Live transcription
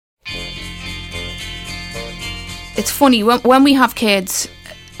It's funny, when we have kids,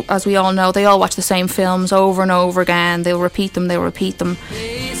 as we all know, they all watch the same films over and over again. They'll repeat them.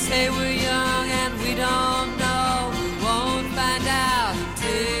 They say we're young and we don't know. We won't find out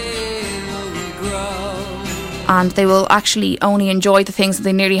till we grow. And they will actually only enjoy the things that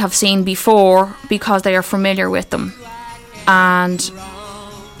they nearly have seen before because they are familiar with them. And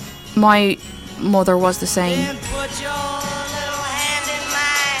my mother was the same.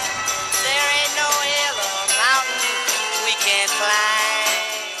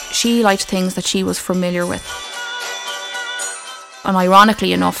 She liked things that she was familiar with. And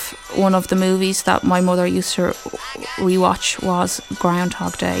ironically enough, one of the movies that my mother used to rewatch was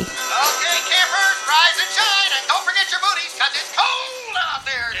Groundhog Day. Okay, campers, rise and shine, and don't forget your booties, 'cause it's cold out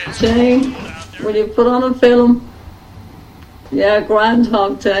there. Jane, will you put on a film? Yeah,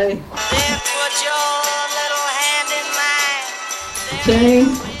 Groundhog Day. Jane,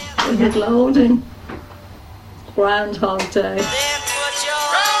 is it loading? Groundhog Day.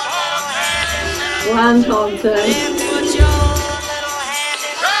 Groundhog Day.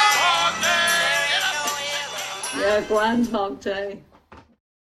 Yeah, Groundhog Day.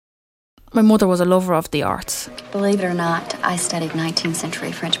 My mother was a lover of the arts. Believe it or not, I studied 19th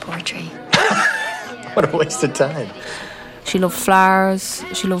century French poetry. What a waste of time. She loved flowers,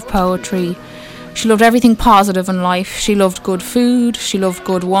 she loved poetry, she loved everything positive in life. She loved good food, she loved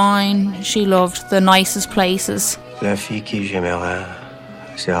good wine, she loved the nicest places. La fille qui j'aimerais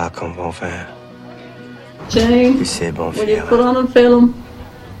sera comme bon vin. Jane, will you put on a film?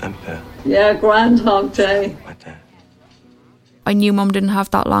 Un peu. Yeah, Groundhog Day. I knew Mum didn't have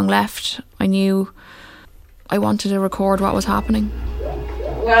that long left. I knew I wanted to record what was happening.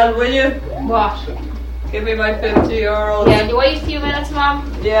 Well, will you? What? Give me my €50. Yeah, you wait a few minutes,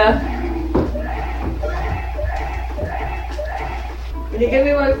 Mum? Yeah. Will you give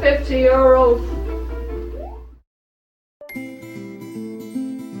me my €50?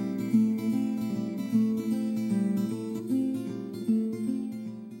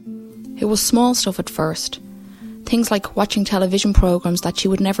 It was small stuff at first. Things like watching television programmes that she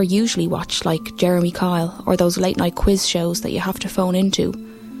would never usually watch, like Jeremy Kyle or those late night quiz shows that you have to phone into.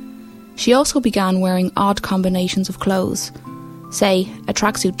 She also began wearing odd combinations of clothes, say a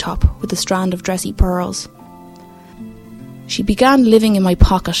tracksuit top with a strand of dressy pearls. She began living in my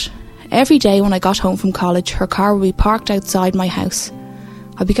pocket. Every day when I got home from college, her car would be parked outside my house.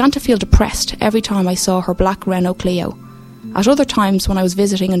 I began to feel depressed every time I saw her black Renault Clio. At other times, when I was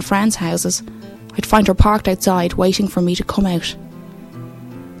visiting in friends' houses, I'd find her parked outside waiting for me to come out.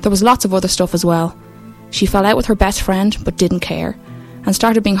 There was lots of other stuff as well. She fell out with her best friend but didn't care, and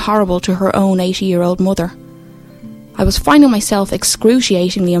started being horrible to her own 80-year-old mother. I was finding myself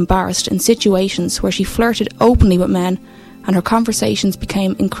excruciatingly embarrassed in situations where she flirted openly with men, and her conversations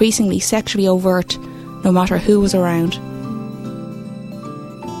became increasingly sexually overt, no matter who was around.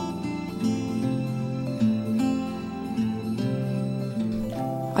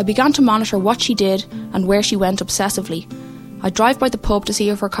 I began to monitor what she did and where she went obsessively. I'd drive by the pub to see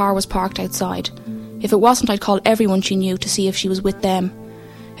if her car was parked outside. If it wasn't, I'd call everyone she knew to see if she was with them.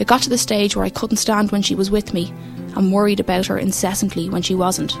 It got to the stage where I couldn't stand when she was with me and worried about her incessantly when she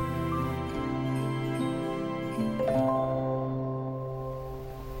wasn't.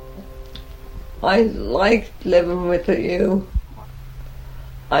 I like living with you.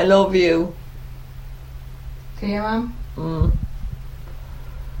 I love you. Do you, Mum?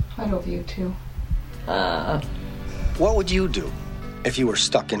 I love you too. What would you do if you were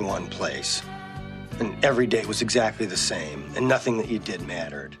stuck in one place and every day was exactly the same and nothing that you did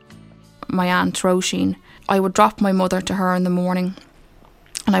mattered? My aunt Roisin, I would drop my mother to her in the morning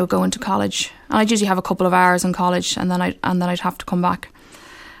and I would go into college. And I'd usually have a couple of hours in college and then I'd have to come back.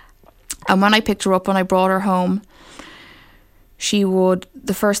 And when I picked her up and I brought her home,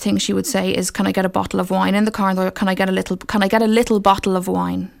 the first thing she would say is, "Can I get a bottle of wine?" In the car, can I get a little bottle of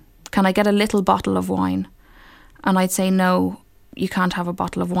wine? Can I get a little bottle of wine? And I'd say, no, you can't have a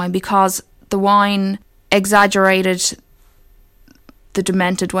bottle of wine, because the wine exaggerated the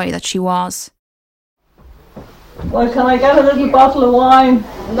demented way that she was. Well, can I get a little bottle of wine?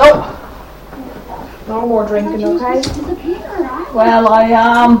 Nope. No more drinking, okay? Well, I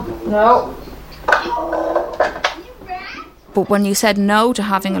am. No. But when you said no to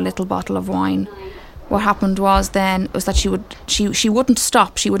having a little bottle of wine, what happened was that she wouldn't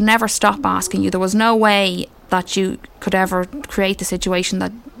stop. She would never stop asking you. There was no way that you could ever create the situation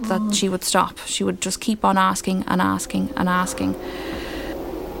that she would stop. She would just keep on asking and asking and asking.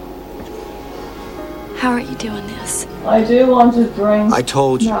 How are you doing this? I do want to drink. I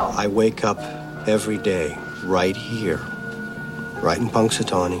told you, No. I wake up every day right here, right in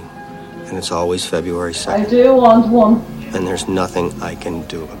Punxsutawney, and it's always February 2nd. I do want one. And there's nothing I can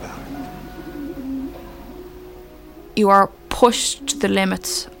do about it. You are pushed to the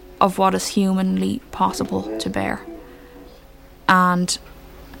limits of what is humanly possible to bear. And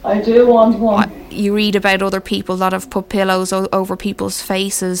I do want one. you read about other people that have put pillows over people's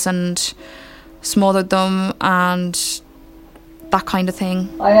faces and smothered them and that kind of thing.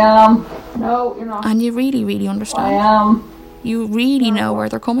 I am. No, you're not. And you really, really understand. I am. You really know where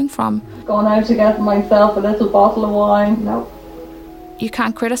they're coming from. Going out to get myself a little bottle of wine. No. You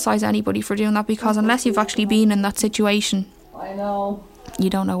can't criticise anybody for doing that, because unless you've actually been in that situation, I know. you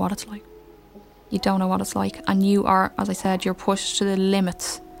don't know what it's like. You don't know what it's like. And you are, as I said, you're pushed to the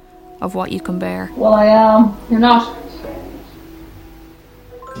limits of what you can bear. Well, I am. You're not.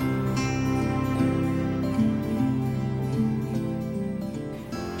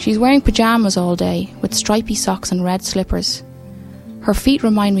 She's wearing pyjamas all day, with stripy socks and red slippers. Her feet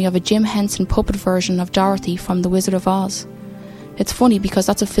remind me of a Jim Henson puppet version of Dorothy from The Wizard of Oz. It's funny because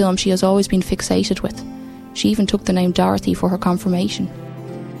that's a film she has always been fixated with. She even took the name Dorothy for her confirmation.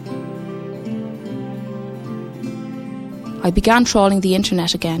 I began trawling the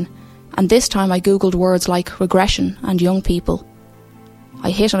internet again, and this time I googled words like regression and young people.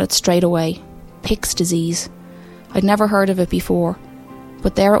 I hit on it straight away. Pick's disease. I'd never heard of it before,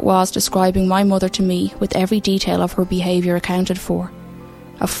 but there it was describing my mother to me with every detail of her behaviour accounted for.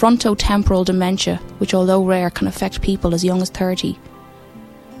 A frontotemporal dementia, which although rare can affect people as young as 30.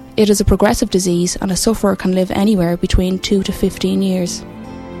 It is a progressive disease, and a sufferer can live anywhere between 2 to 15 years.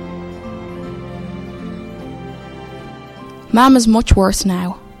 Mam is much worse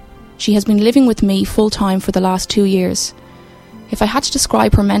now. She has been living with me full-time for the last 2 years. If I had to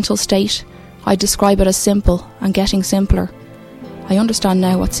describe her mental state, I'd describe it as simple and getting simpler. I understand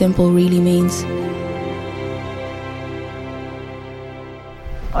now what simple really means.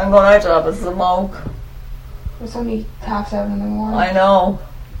 I'm going out to have a smoke. It's only 7:30 in the morning. I know.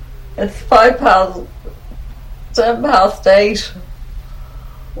 It's 8:10.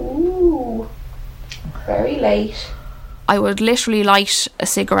 Ooh. Very late. I would literally light a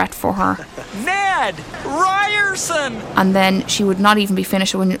cigarette for her. Ned Ryerson! And then she would not even be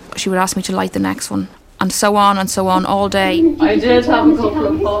finished when she would ask me to light the next one. And so on all day. I did have a couple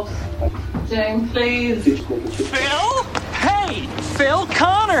of puffs. Jane, please. Phil? Hey, Phil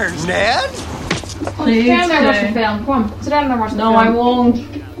Connors! Ned? Please, Sit down there and watch the Jane. film. Come on, sit down there and watch the film. No, I won't.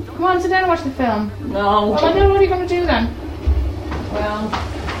 Come on, sit down and watch the film. No. Well, I don't know what are you going to do then. Well,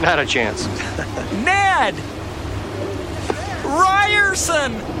 Not a chance. Ned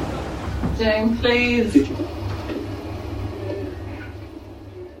Ryerson! Jane, please.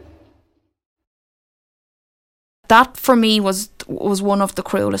 That for me was one of the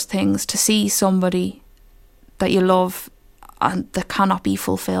cruelest things, to see somebody that you love and that cannot be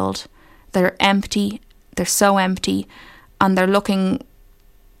fulfilled. They're empty, they're so empty, and they're looking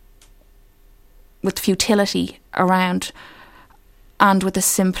with futility around and with a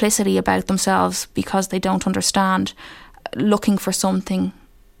simplicity about themselves because they don't understand, looking for something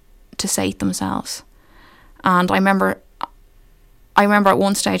to sate themselves. And I remember at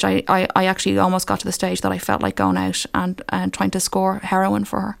one stage I actually almost got to the stage that I felt like going out and trying to score heroin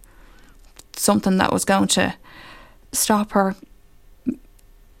for her. Something that was going to stop her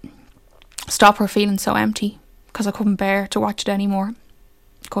feeling so empty, because I couldn't bear to watch it anymore.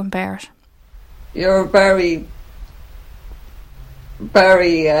 Couldn't bear it. You're very,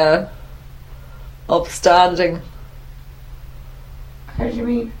 very upstanding. How do you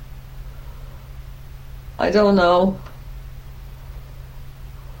mean? I don't know.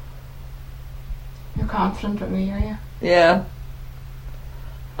 You're confident with me, are you? Yeah.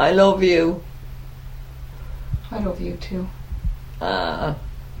 I love you. I love you too.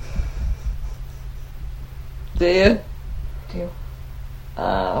 Do you? I do.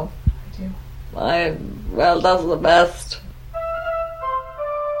 I do. Well, that's the best.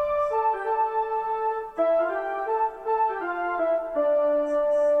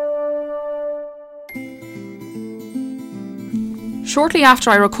 Shortly after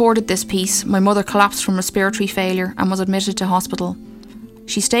I recorded this piece, my mother collapsed from respiratory failure and was admitted to hospital.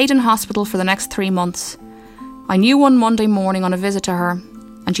 She stayed in hospital for the next 3 months. I knew one Monday morning on a visit to her,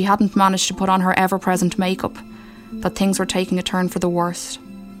 and she hadn't managed to put on her ever-present makeup, that things were taking a turn for the worst.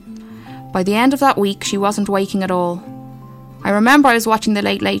 By the end of that week, she wasn't waking at all. I remember I was watching the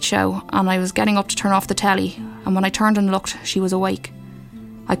Late Late Show, and I was getting up to turn off the telly, and when I turned and looked, she was awake.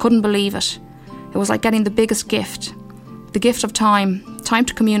 I couldn't believe it. It was like getting the biggest gift. The gift of time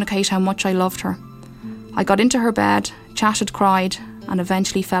to communicate how much I loved her. I got into her bed, chatted, cried, and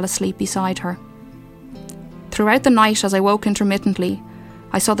eventually fell asleep beside her. Throughout the night, as I woke intermittently,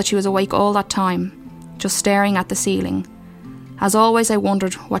 I saw that she was awake all that time, just staring at the ceiling. As always, I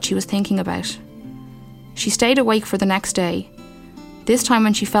wondered what she was thinking about. She stayed awake for the next day. This time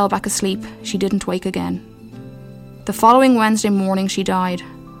when she fell back asleep, she didn't wake again. The following Wednesday morning she died.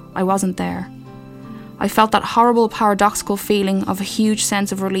 I wasn't there. I felt that horrible paradoxical feeling of a huge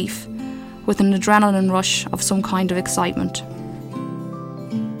sense of relief, with an adrenaline rush of some kind of excitement.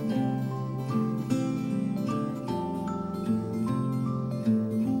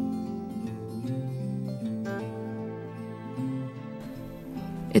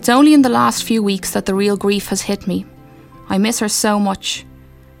 It's only in the last few weeks that the real grief has hit me. I miss her so much.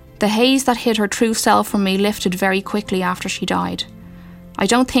 The haze that hid her true self from me lifted very quickly after she died. I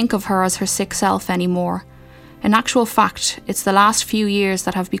don't think of her as her sick self anymore. In actual fact, it's the last few years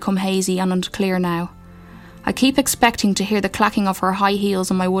that have become hazy and unclear now. I keep expecting to hear the clacking of her high heels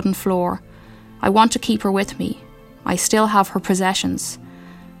on my wooden floor. I want to keep her with me. I still have her possessions.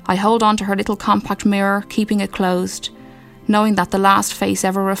 I hold on to her little compact mirror, keeping it closed, knowing that the last face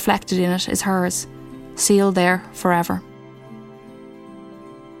ever reflected in it is hers, sealed there forever.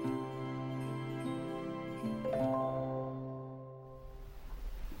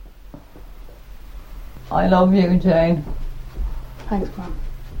 I love you, Jane. Thanks, Mum.